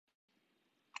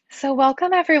So,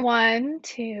 welcome everyone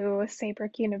to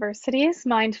Saybrook University's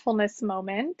Mindfulness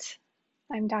Moment.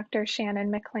 I'm Dr. Shannon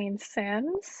McLean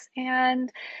Sims,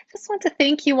 and just want to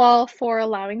thank you all for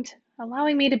allowing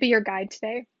me to be your guide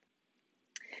today.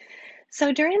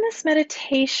 So, during this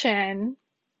meditation,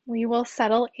 we will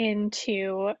settle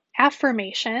into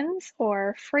affirmations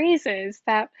or phrases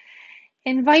that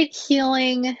invite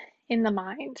healing in the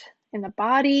mind, in the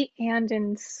body, and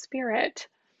in spirit.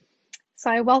 So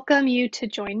I welcome you to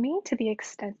join me to the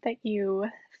extent that you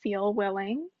feel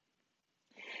willing.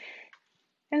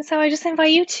 And so I just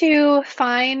invite you to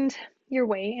find your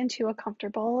way into a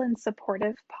comfortable and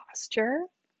supportive posture.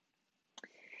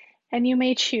 And you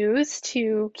may choose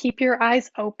to keep your eyes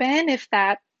open if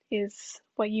that is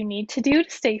what you need to do to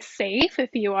stay safe, if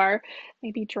you are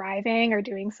maybe driving or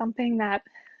doing something that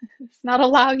does not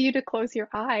allow you to close your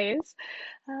eyes.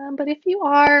 But if you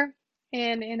are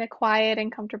in a quiet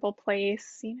and comfortable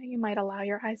place, you might allow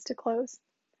your eyes to close.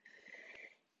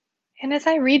 And as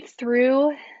I read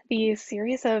through these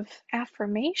series of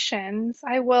affirmations,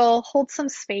 I will hold some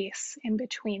space in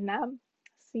between them.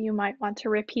 So you might want to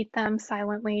repeat them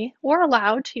silently or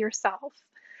aloud to yourself,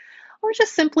 or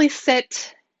just simply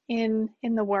sit in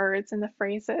the words and the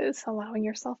phrases, allowing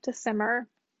yourself to simmer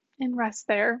and rest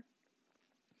there.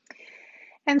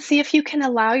 And see if you can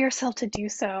allow yourself to do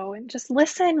so and just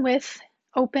listen with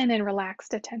open and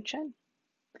relaxed attention.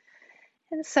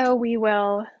 And so we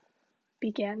will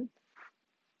begin.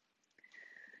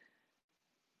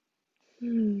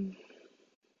 In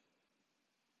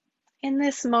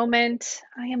this moment,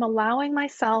 I am allowing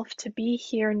myself to be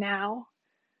here now,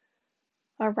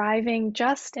 arriving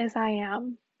just as I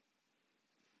am.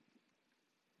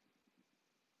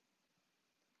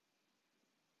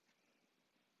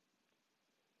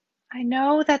 I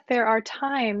know that there are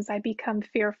times I become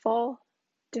fearful,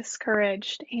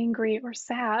 discouraged, angry, or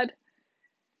sad,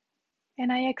 and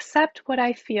I accept what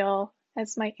I feel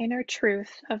as my inner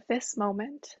truth of this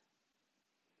moment.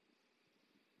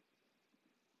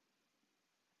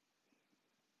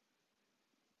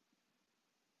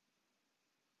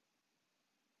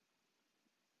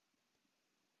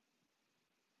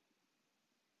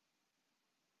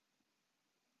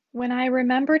 When I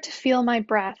remember to feel my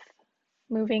breath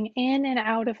moving in and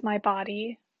out of my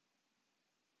body,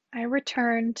 I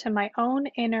return to my own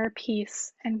inner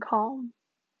peace and calm.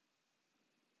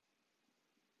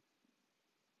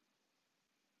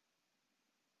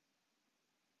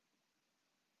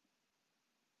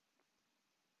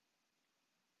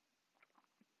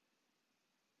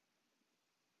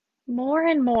 More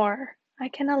and more, I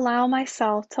can allow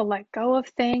myself to let go of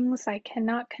things I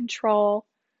cannot control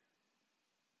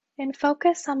and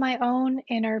focus on my own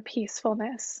inner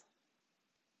peacefulness.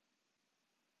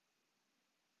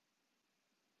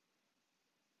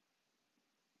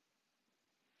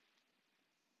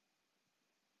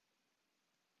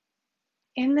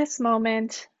 In this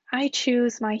moment, I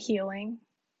choose my healing.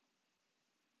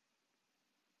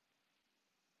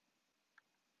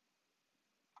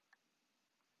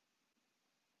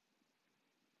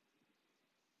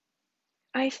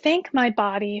 I thank my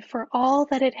body for all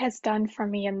that it has done for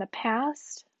me in the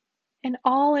past and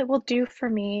all it will do for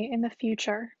me in the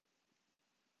future.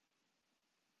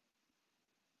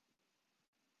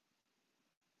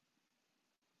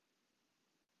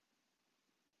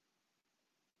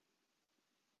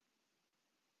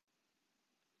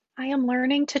 I am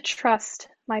learning to trust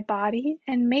my body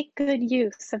and make good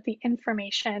use of the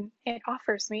information it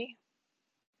offers me.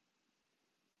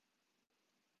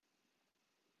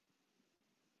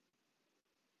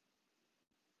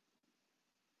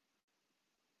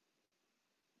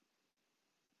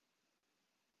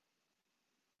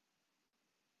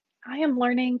 I am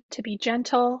learning to be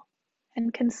gentle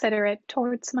and considerate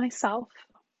towards myself.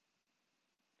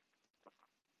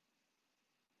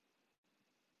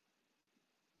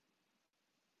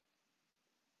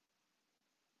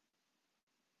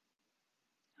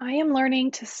 I am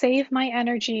learning to save my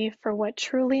energy for what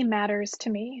truly matters to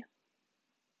me.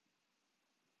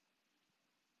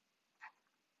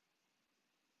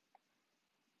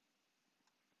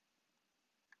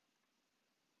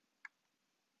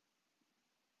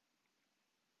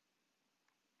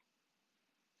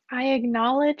 I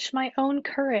acknowledge my own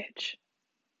courage,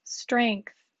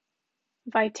 strength,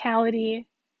 vitality,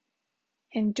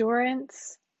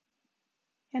 endurance,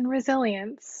 and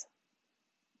resilience.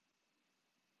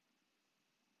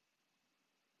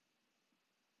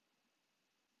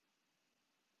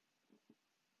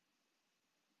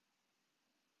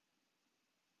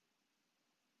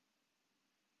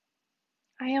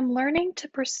 I am learning to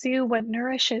pursue what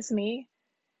nourishes me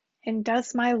and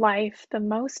does my life the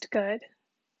most good.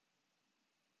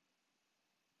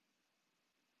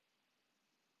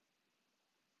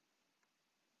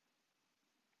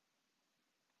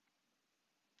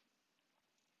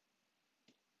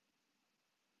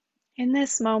 In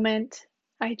this moment,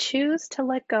 I choose to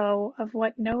let go of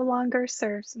what no longer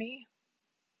serves me.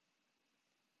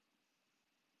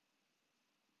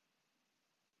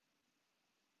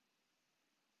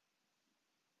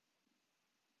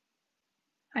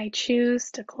 I choose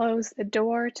to close the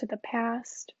door to the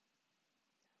past,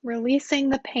 releasing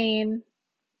the pain,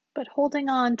 but holding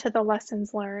on to the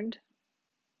lessons learned.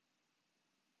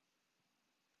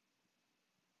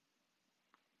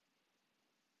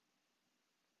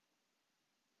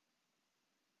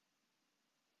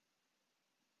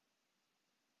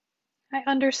 I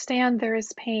understand there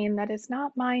is pain that is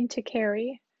not mine to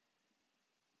carry,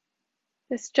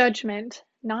 this judgment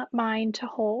not mine to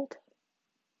hold.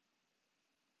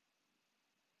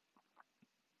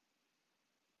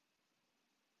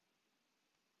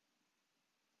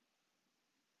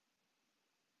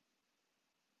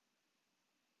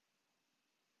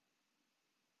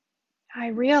 I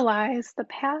realize the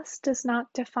past does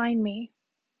not define me.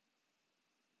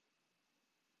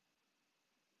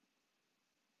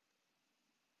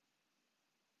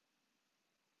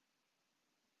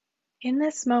 In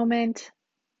this moment,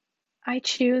 I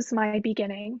choose my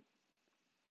beginning.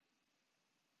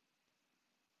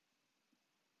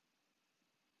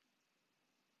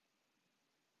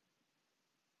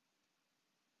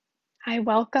 I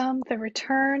welcome the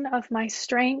return of my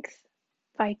strength,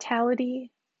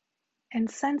 vitality, and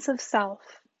sense of self.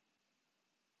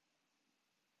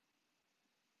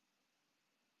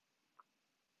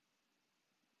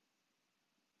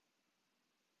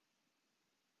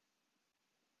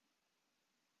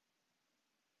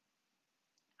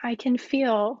 I can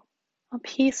feel a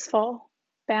peaceful,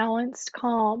 balanced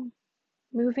calm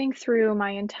moving through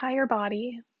my entire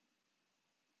body.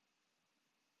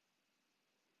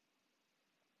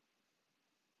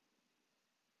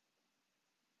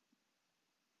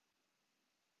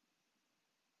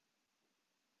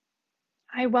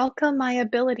 I welcome my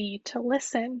ability to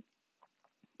listen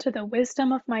to the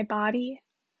wisdom of my body,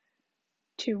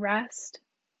 to rest,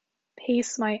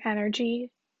 pace my energy,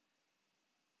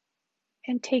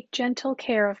 and take gentle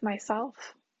care of myself.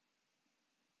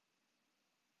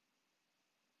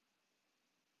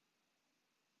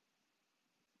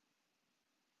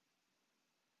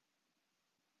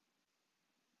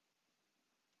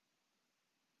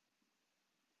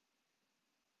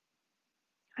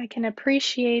 I can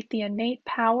appreciate the innate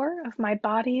power of my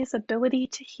body's ability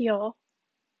to heal.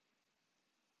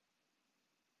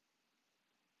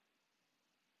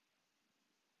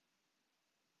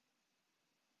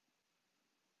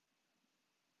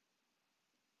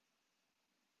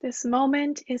 This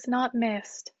moment is not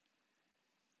missed.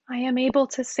 I am able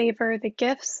to savor the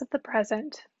gifts of the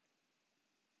present.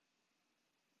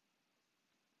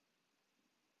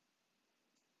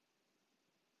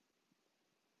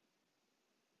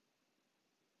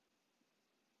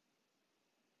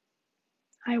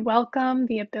 I welcome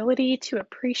the ability to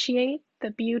appreciate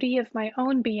the beauty of my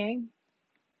own being.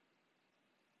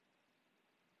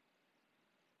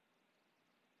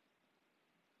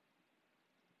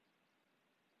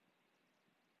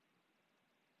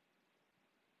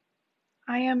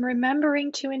 I am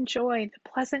remembering to enjoy the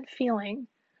pleasant feeling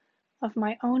of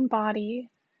my own body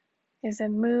as it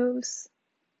moves,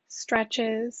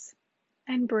 stretches,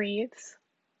 and breathes.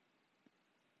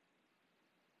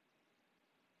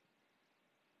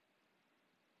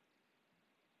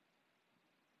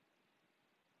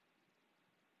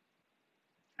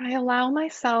 I allow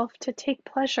myself to take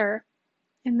pleasure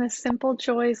in the simple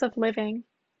joys of living.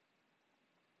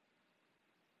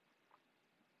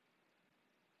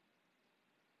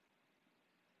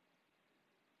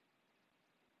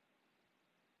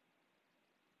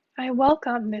 I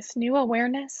welcome this new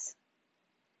awareness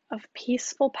of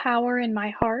peaceful power in my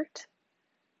heart,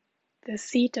 the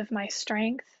seat of my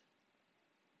strength,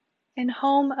 and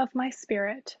home of my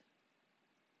spirit.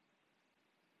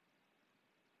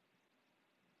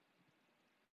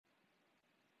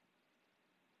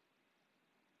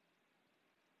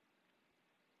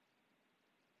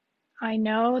 I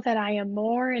know that I am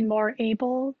more and more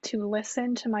able to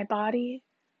listen to my body,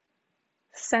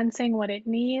 sensing what it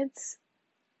needs,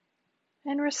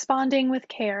 and responding with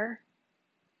care.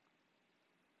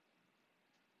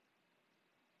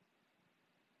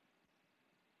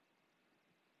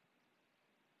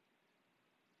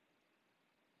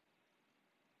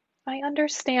 I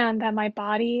understand that my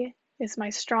body is my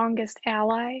strongest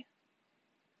ally,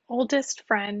 oldest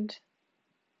friend,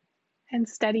 and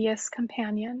steadiest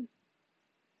companion.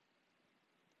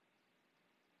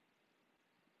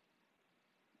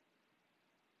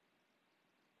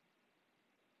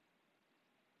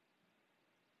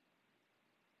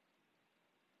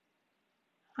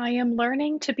 I am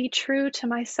learning to be true to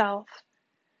myself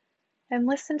and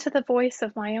listen to the voice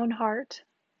of my own heart.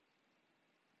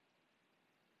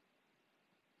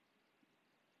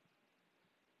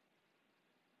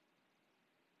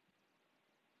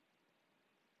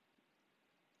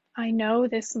 I know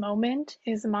this moment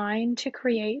is mine to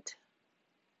create.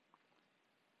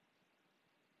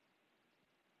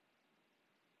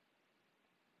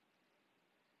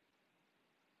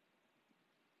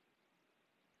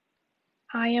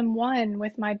 I am one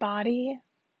with my body,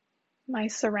 my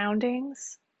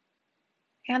surroundings,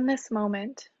 and this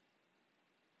moment.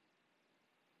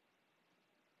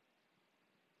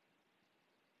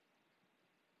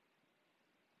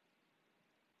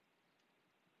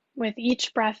 With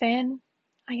each breath in,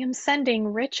 I am sending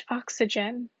rich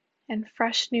oxygen and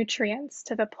fresh nutrients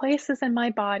to the places in my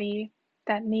body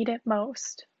that need it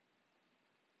most.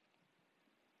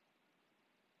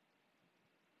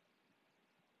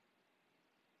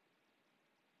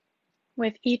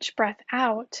 With each breath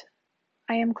out,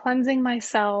 I am cleansing my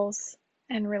cells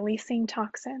and releasing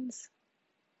toxins.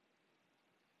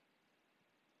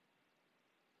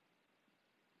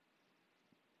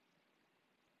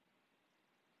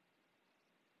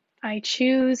 I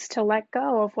choose to let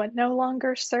go of what no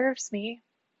longer serves me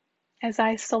as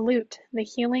I salute the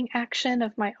healing action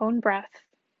of my own breath.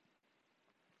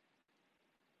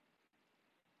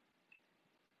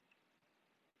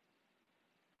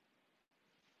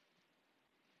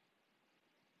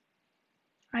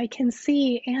 I can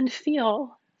see and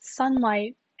feel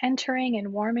sunlight entering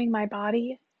and warming my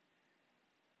body,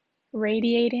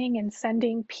 radiating and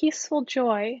sending peaceful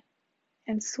joy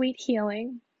and sweet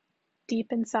healing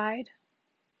deep inside.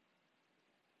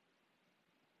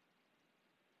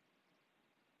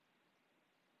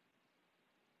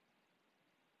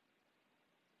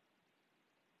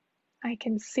 I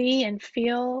can see and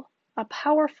feel a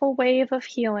powerful wave of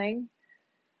healing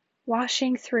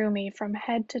washing through me from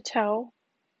head to toe,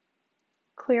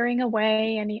 clearing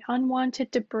away any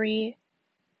unwanted debris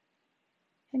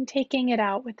and taking it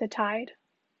out with the tide.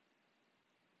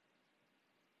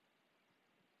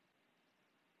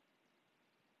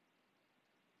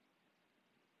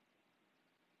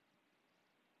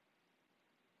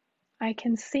 I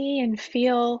can see and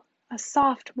feel a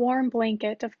soft, warm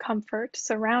blanket of comfort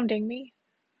surrounding me,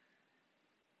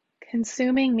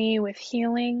 consuming me with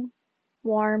healing,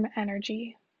 warm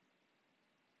energy.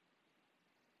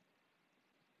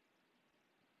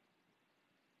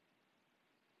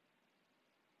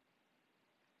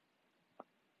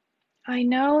 I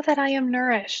know that I am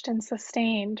nourished and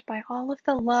sustained by all of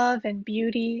the love and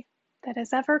beauty that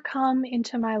has ever come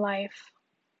into my life.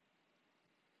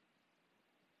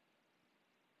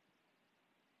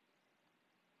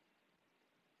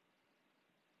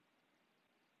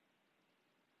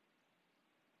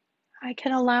 I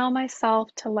can allow myself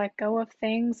to let go of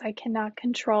things I cannot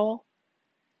control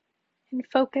and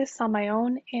focus on my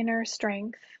own inner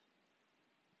strength.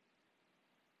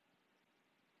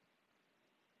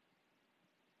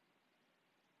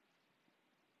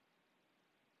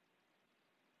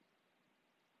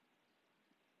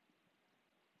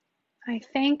 I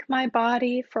thank my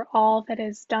body for all that it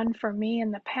has done for me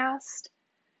in the past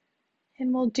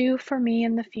and will do for me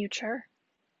in the future.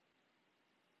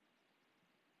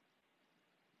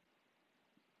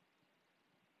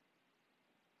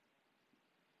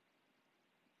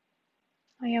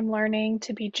 I am learning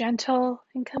to be gentle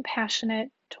and compassionate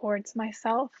towards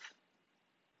myself.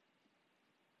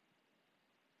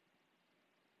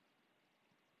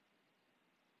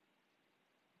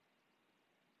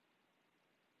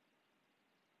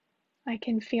 I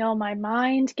can feel my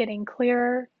mind getting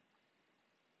clearer,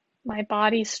 my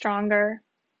body stronger,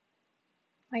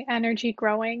 my energy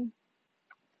growing.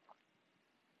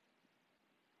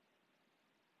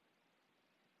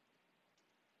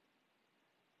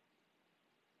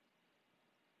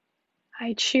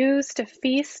 I choose to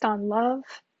feast on love,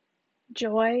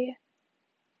 joy,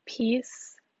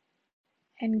 peace,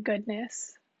 and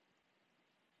goodness.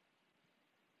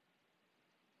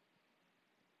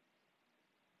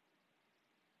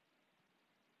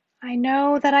 I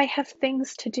know that I have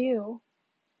things to do,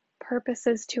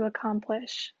 purposes to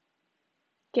accomplish,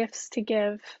 gifts to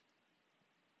give,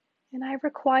 and I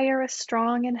require a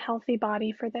strong and healthy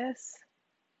body for this.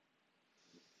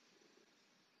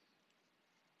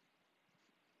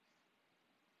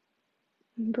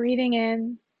 Breathing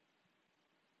in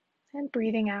and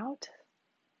breathing out.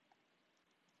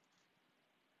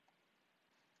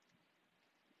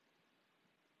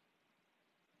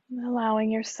 Allowing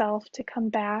yourself to come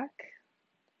back.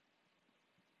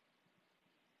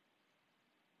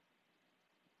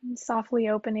 And softly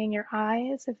opening your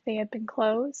eyes if they had been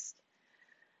closed,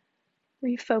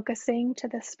 refocusing to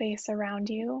the space around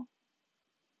you,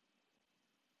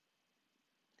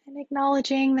 and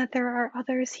acknowledging that there are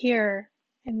others here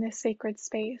in this sacred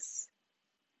space.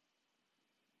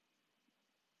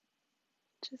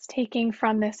 Just taking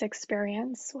from this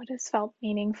experience what has felt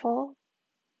meaningful.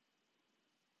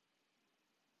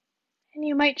 And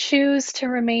you might choose to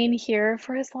remain here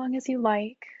for as long as you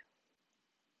like.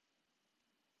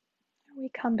 We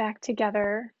come back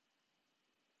together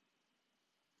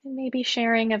and maybe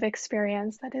sharing of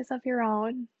experience that is of your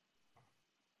own,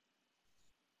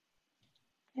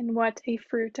 and what a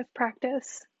fruit of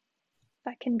practice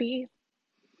that can be.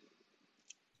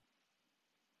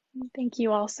 And thank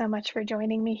you all so much for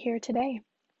joining me here today.